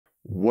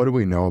what do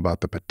we know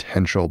about the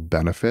potential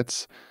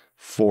benefits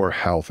for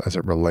health as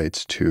it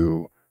relates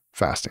to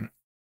fasting?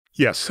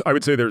 Yes, I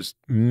would say there's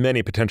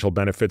many potential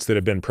benefits that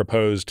have been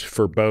proposed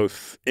for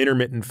both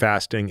intermittent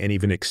fasting and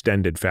even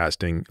extended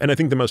fasting. And I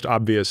think the most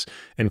obvious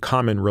and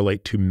common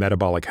relate to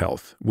metabolic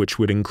health, which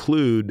would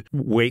include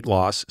weight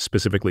loss,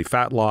 specifically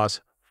fat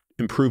loss,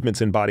 improvements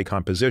in body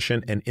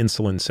composition, and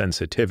insulin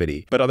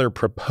sensitivity. But other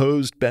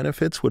proposed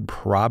benefits would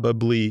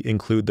probably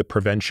include the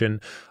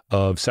prevention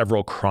of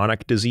several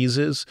chronic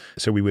diseases.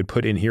 So we would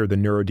put in here the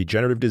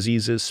neurodegenerative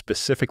diseases,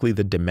 specifically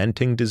the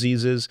dementing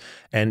diseases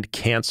and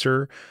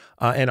cancer,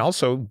 and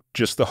also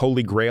just the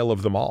holy grail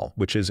of them all,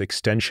 which is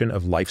extension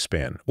of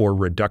lifespan or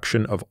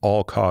reduction of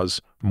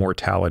all-cause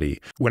mortality.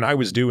 When I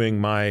was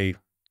doing my,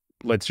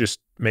 let's just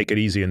make it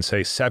easy and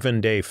say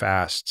 7-day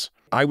fasts,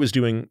 I was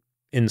doing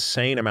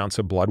insane amounts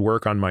of blood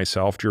work on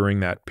myself during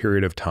that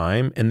period of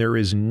time. And there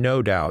is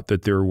no doubt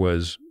that there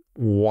was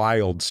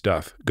wild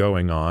stuff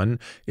going on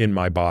in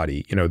my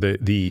body. You know,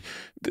 the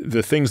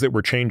things that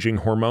were changing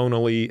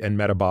hormonally and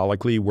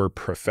metabolically were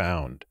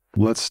profound.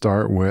 Let's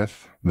start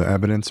with the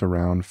evidence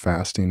around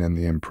fasting and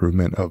the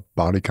improvement of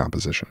body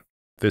composition.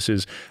 This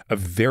is a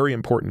very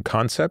important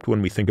concept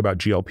when we think about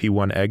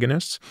GLP-1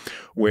 agonists,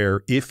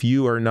 where if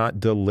you are not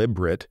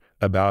deliberate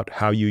about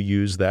how you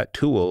use that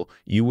tool,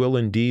 you will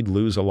indeed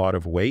lose a lot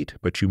of weight,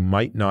 but you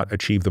might not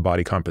achieve the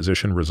body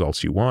composition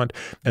results you want.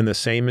 And the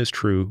same is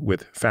true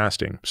with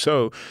fasting.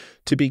 So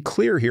to be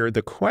clear here,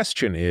 the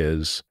question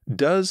is,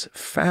 does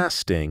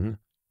fasting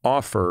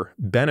offer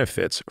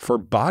benefits for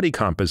body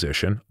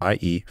composition,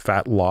 i.e.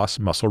 fat loss,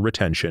 muscle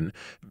retention,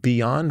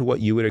 beyond what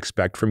you would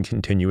expect from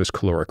continuous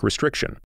caloric restriction?